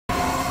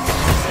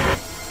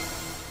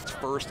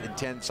1st and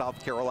 10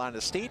 South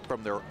Carolina State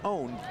from their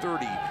own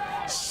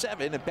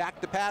 37. And back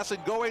to pass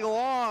and going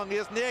along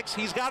is Nix.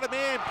 He's got a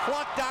man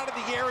plucked out of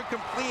the air and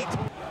complete.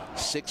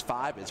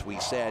 6-5, as we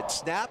said.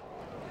 Snap.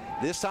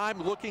 This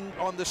time looking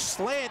on the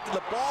slant, and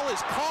the ball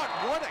is caught.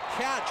 What a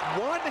catch.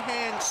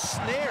 One-hand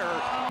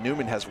snare.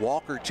 Newman has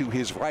Walker to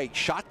his right.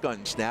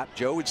 Shotgun snap.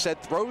 Joe had said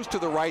throws to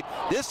the right.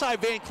 This time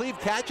Van Cleve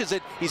catches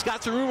it. He's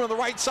got some room on the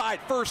right side.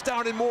 First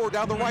down and more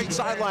down the right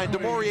sideline.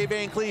 DeMaurier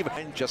Van Cleve.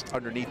 And just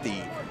underneath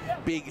the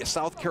big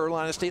South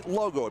Carolina State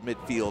logo at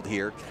midfield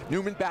here.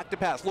 Newman back to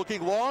pass.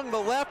 Looking long the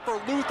left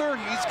for Luther.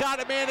 He's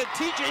got a man, and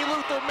TJ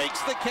Luther makes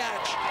the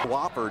catch.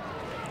 Wofford.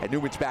 And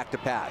Newman's back to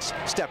pass.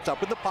 Steps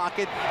up in the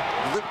pocket.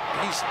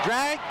 He's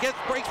dragged,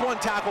 breaks one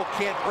tackle,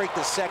 can't break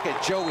the second.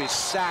 Joe is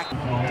sacked.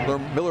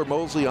 Miller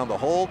Mosley on the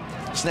hold.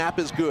 Snap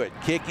is good.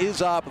 Kick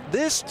is up.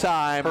 This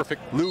time,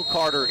 perfect. Lou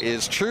Carter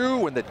is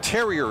true, and the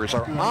Terriers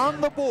are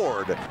on the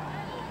board.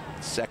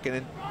 2nd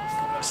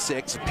and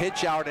 6.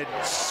 Pitch out and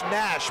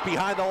smash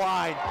behind the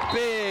line.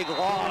 Big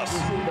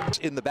loss.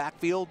 In the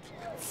backfield,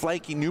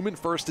 flanking Newman,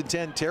 1st and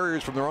 10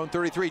 Terriers from their own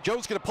 33.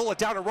 Joe's going to pull it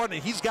down and run,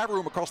 and he's got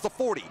room across the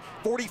 40,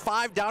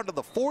 45 down to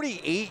the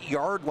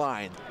 48-yard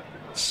line.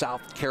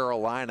 South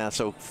Carolina,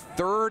 so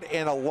 3rd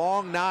and a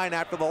long 9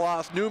 after the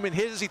loss. Newman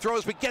hits, he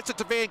throws, but gets it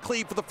to Van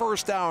Cleve for the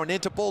 1st down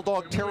into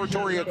Bulldog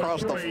territory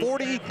across the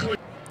 40.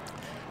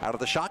 Out of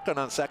the shotgun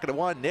on 2nd and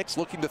 1. Nix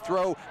looking to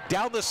throw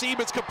down the seam.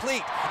 It's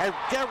complete. And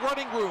get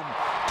running room.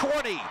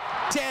 20,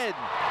 10,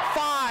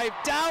 5,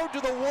 down to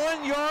the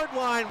 1-yard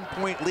line.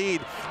 Point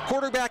lead.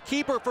 Quarterback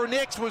keeper for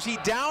Nix. Was he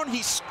down?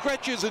 He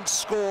stretches and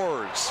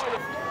scores.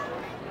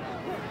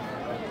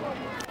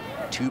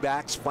 2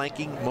 backs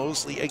flanking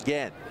Mosley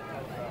again.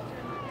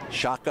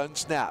 Shotgun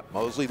snap.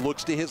 Mosley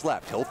looks to his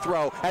left. He'll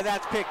throw, and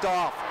that's picked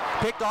off.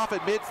 Picked off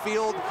at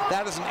midfield.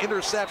 That is an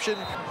interception.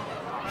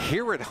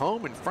 Here at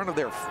home in front of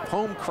their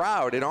home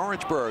crowd in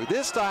Orangeburg.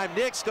 This time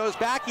Nix goes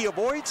back, he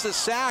avoids the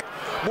sack,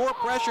 more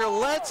pressure,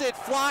 lets it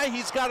fly.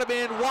 He's got a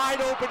man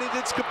wide open, and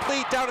it's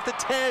complete down at the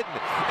 10,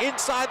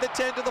 inside the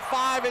 10 to the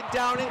 5, and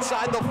down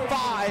inside the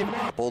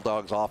 5.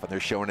 Bulldogs off, and they're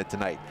showing it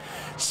tonight.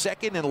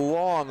 2nd and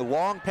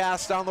long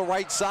pass down the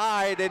right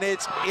side, and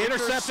it's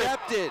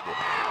intercepted.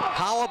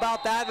 How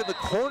about that in the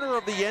corner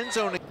of the end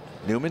zone?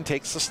 Newman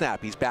takes the snap.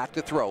 He's back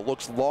to throw.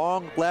 Looks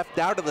long left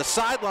down to the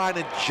sideline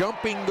and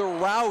jumping the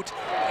route.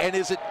 And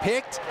is it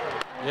picked?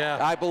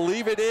 Yeah. I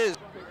believe it is.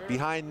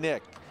 Behind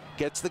Nick.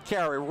 Gets the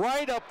carry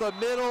right up the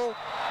middle.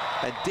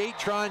 And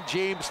Datron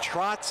James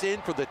trots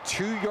in for the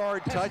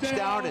 2-yard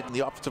touchdown. And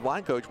the offensive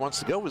line coach wants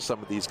to go with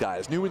some of these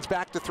guys. Newman's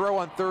back to throw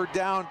on 3rd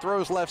down.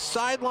 Throws left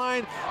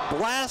sideline.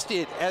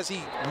 Blasted as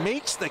he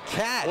makes the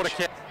catch. What a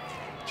catch.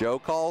 Joe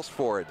calls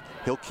for it.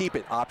 He'll keep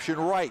it. Option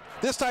right.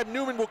 This time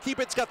Newman will keep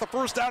it. It's got the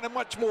 1st down and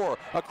much more.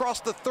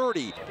 Across the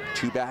 30.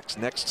 2 backs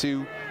next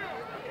to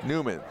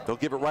Newman. They'll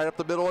give it right up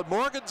the middle, and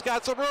Morgan's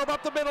got some room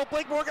up the middle.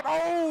 Blake Morgan,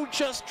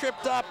 just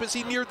tripped up as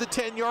he neared the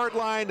 10-yard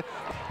line.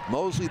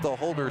 Mosley the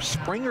holder,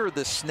 Springer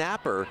the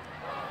snapper,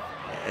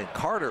 and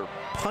Carter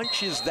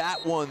punches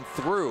that one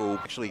through.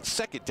 Actually,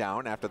 2nd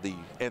down after the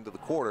end of the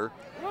quarter.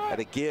 And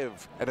a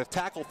give and a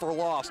tackle for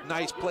loss.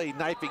 Nice play,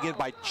 knifing in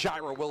by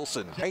Jira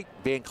Wilson. Right,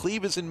 Van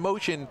Cleve is in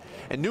motion,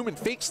 and Newman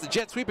fakes the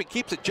jet sweep and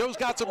keeps it. Joe's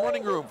got some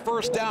running room.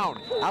 1st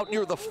down out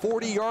near the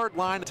 40-yard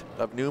line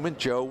of Newman.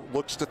 Joe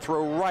looks to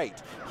throw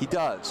right. He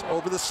does.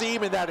 Over the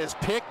seam, and that is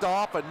picked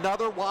off.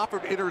 Another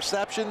Wofford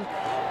interception.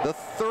 The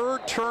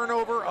 3rd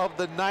turnover of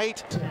the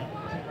night.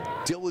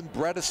 Dylan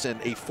Bredesen,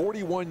 a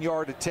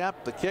 41-yard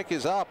attempt. The kick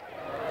is up.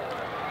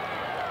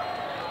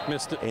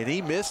 Missed it. And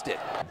he missed it.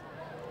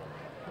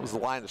 That was the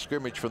line of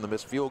scrimmage from the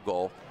missed field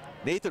goal.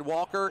 Nathan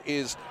Walker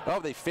is,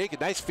 they fake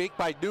it. Nice fake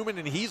by Newman,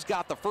 and he's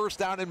got the 1st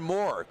down and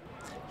more.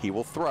 He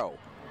will throw.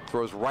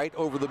 Throws right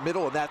over the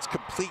middle, and that's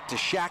complete to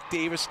Shaq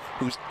Davis,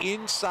 who's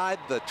inside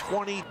the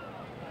 20.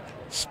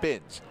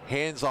 Spins,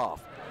 hands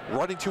off.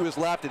 Running to his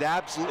left and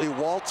absolutely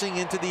waltzing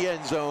into the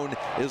end zone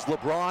is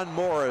LeBron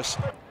Morris.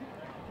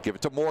 Give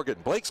it to Morgan.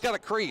 Blake's got a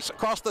crease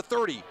across the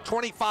 30,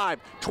 25,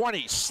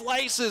 20,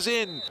 slices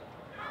in.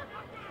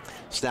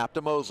 Snap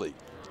to Mosley.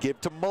 Give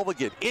to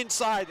Mulligan.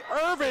 Inside,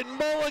 Irvin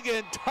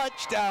Mulligan.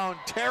 Touchdown,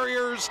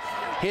 Terriers.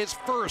 His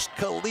 1st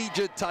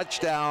collegiate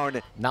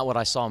touchdown. Not what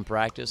I saw in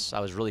practice.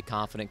 I was really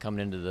confident coming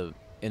into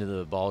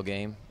the ball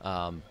game.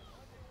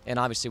 And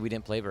obviously we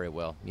didn't play very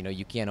well. You know,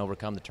 you can't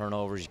overcome the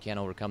turnovers. You can't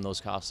overcome those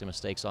costly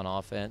mistakes on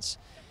offense.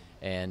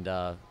 And,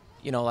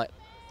 you know,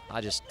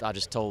 I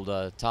just told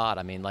Todd,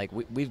 I mean, like,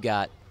 we've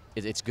got,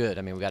 it's good.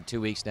 I mean, we've got 2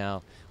 weeks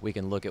now. We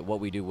can look at what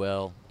we do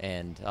well,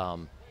 and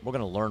we're going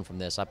to learn from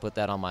this. I put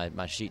that on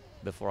my sheet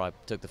before I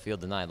took the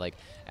field tonight. Like,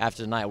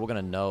 after tonight, we're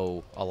going to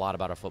know a lot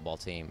about our football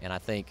team, and I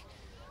think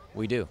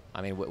we do.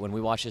 I mean, when we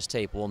watch this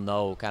tape, we'll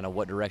know kind of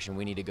what direction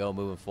we need to go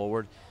moving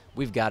forward.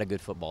 We've got a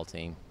good football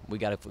team. We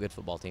got a good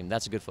football team.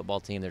 That's a good football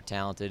team. They're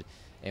talented,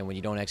 and when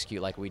you don't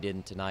execute like we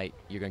did tonight,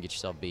 you're going to get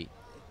yourself beat.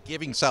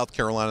 Giving South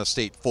Carolina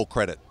State full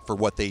credit for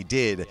what they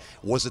did,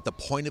 was it the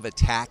point of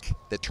attack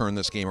that turned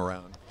this game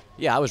around?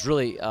 Yeah, I was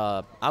really,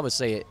 I would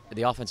say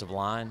the offensive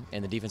line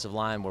and the defensive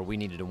line where we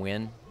needed to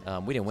win.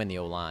 We didn't win the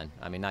O-line.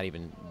 I mean, not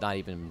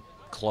even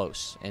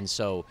close. And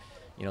so,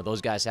 you know,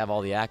 those guys have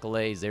all the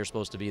accolades. They're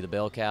supposed to be the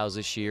bell cows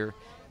this year.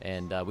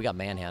 And we got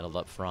manhandled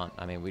up front.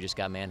 I mean, we just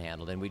got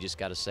manhandled. And we just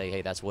got to say,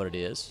 hey, that's what it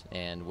is.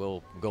 And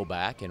we'll go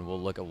back and we'll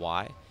look at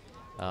why.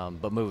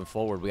 But moving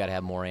forward, we got to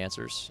have more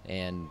answers.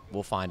 And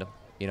we'll find them.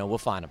 You know, we'll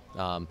find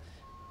them.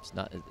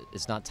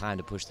 It's not time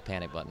to push the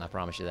panic button. I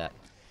promise you that.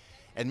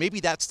 And maybe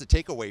that's the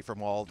takeaway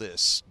from all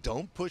this.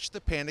 Don't push the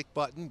panic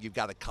button. You've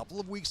got a couple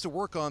of weeks to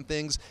work on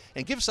things,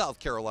 and give South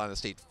Carolina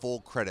State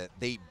full credit.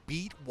 They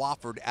beat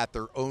Wofford at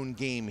their own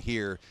game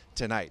here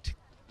tonight.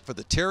 For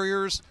the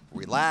Terriers,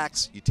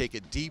 relax. You take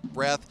a deep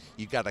breath.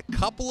 You've got a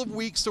couple of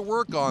weeks to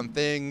work on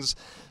things.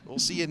 We'll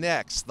see you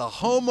next. The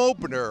home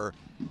opener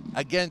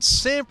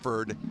against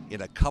Samford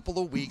in a couple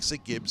of weeks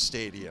at Gibbs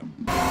Stadium.